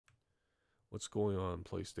What's going on,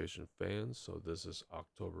 PlayStation fans? So this is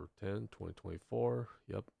October 10, 2024.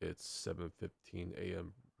 Yep, it's 7:15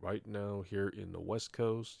 a.m. right now here in the West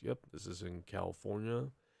Coast. Yep, this is in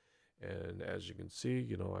California. And as you can see,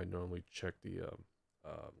 I normally check the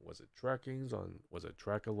was it trackings on was it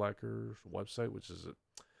TrackaLacker's website, which is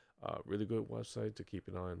a really good website to keep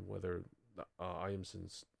an eye on whether the items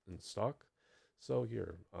in stock. So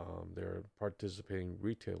here, they're participating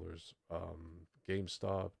retailers,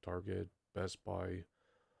 GameStop, Target, Best Buy,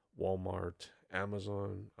 Walmart,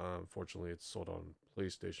 Amazon. Unfortunately, it's sold on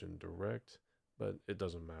PlayStation Direct, but it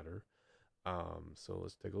doesn't matter. So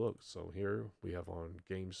let's take a look. So here we have on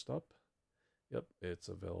GameStop. Yep, it's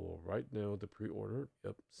available right now to pre-order.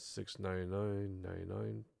 Yep,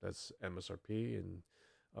 $699.99. That's MSRP in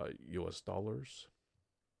US dollars.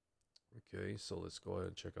 Okay, so let's go ahead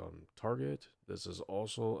and check on Target. This is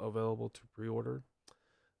also available to pre-order.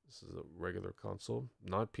 This is a regular console,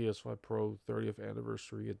 not PS5 Pro 30th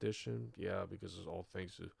Anniversary Edition. Yeah, because it's all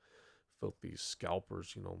thanks to filthy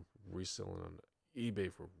scalpers, reselling on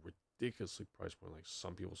eBay for ridiculously priced point. Like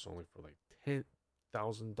some people selling for like $10,000.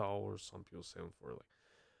 Some people selling for like,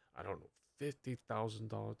 I don't know,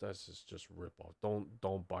 $50,000. That's just rip off.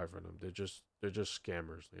 Don't buy from them. They're just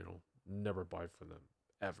scammers. Never buy from them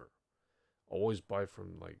ever. Always buy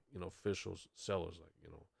from like official sellers like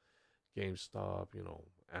GameStop,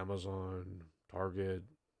 Amazon, Target,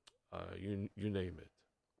 you name it.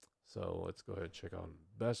 So let's go ahead and check out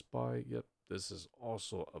Best Buy. Yep, this is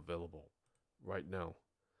also available right now.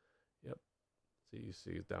 Yep, you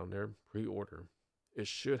see it down there, pre-order. It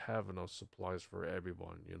should have enough supplies for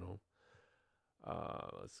everyone.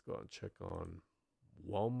 Let's go and check on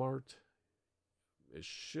Walmart. It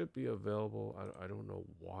should be available. I don't know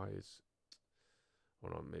why it's.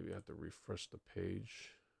 Hold on, maybe I have to refresh the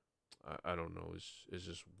page. I don't know. It's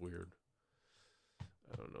just weird.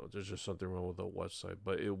 I don't know. There's just something wrong with the website,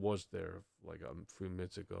 but it was there like a few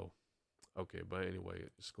minutes ago. Okay, but anyway,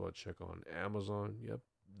 let's go and check on Amazon. Yep,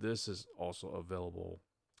 this is also available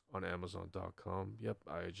on Amazon.com. Yep,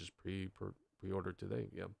 I just pre-ordered today.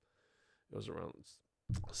 Yep, it was around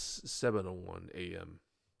 7:01 a.m.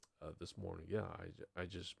 This morning. Yeah, I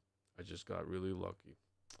just got really lucky.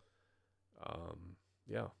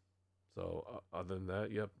 Yeah. So other than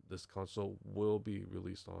that, yep, this console will be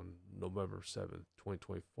released on November 7th,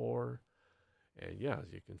 2024. And yeah,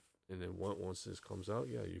 you can, and then once this comes out,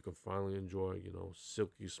 yeah, you can finally enjoy,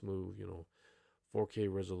 silky smooth, 4K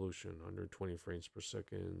resolution, 120 frames per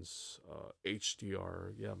second,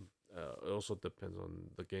 HDR. Yeah, it also depends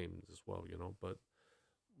on the games as well, but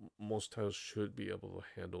most titles should be able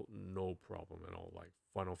to handle no problem at all, like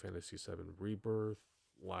Final Fantasy VII Rebirth,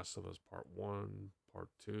 Last of Us Part 1, Part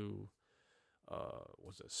 2,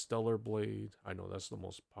 was it Stellar Blade? I know that's the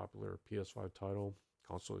most popular PS5 title,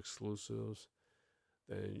 console exclusives.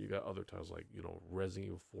 Then you got other titles like, Resident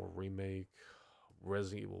Evil 4 Remake,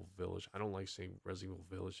 Resident Evil Village. I don't like saying Resident Evil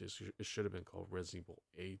Village. It should have been called Resident Evil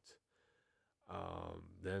 8.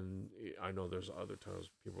 Then I know there's other titles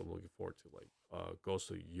people are looking forward to, like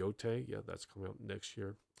Ghost of Yote. Yeah, that's coming out next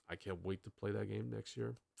year. I can't wait to play that game next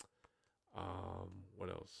year. What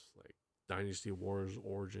else? Like Dynasty Wars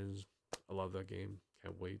Origins. I love that game.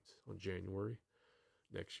 Can't wait on January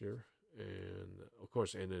next year. And of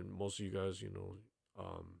course, and then most of you guys,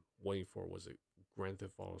 waiting for was it Grand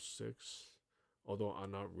Theft Auto 6. Although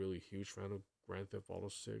I'm not really a huge fan of Grand Theft Auto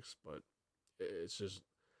 6, but it's just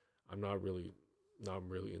I'm not really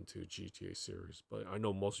into GTA series. But I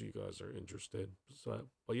know most of you guys are interested. So,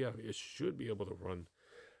 but yeah, it should be able to run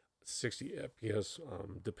 60 FPS.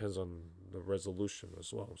 Depends on the resolution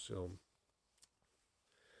as well. So,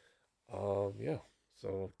 yeah.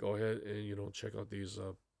 So go ahead and check out these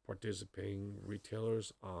participating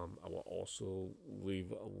retailers. I will also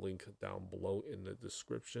leave a link down below in the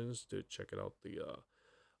descriptions to check it out, the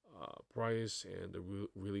price and the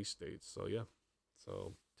release date. So yeah.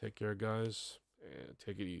 So take care, guys, and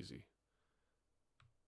take it easy.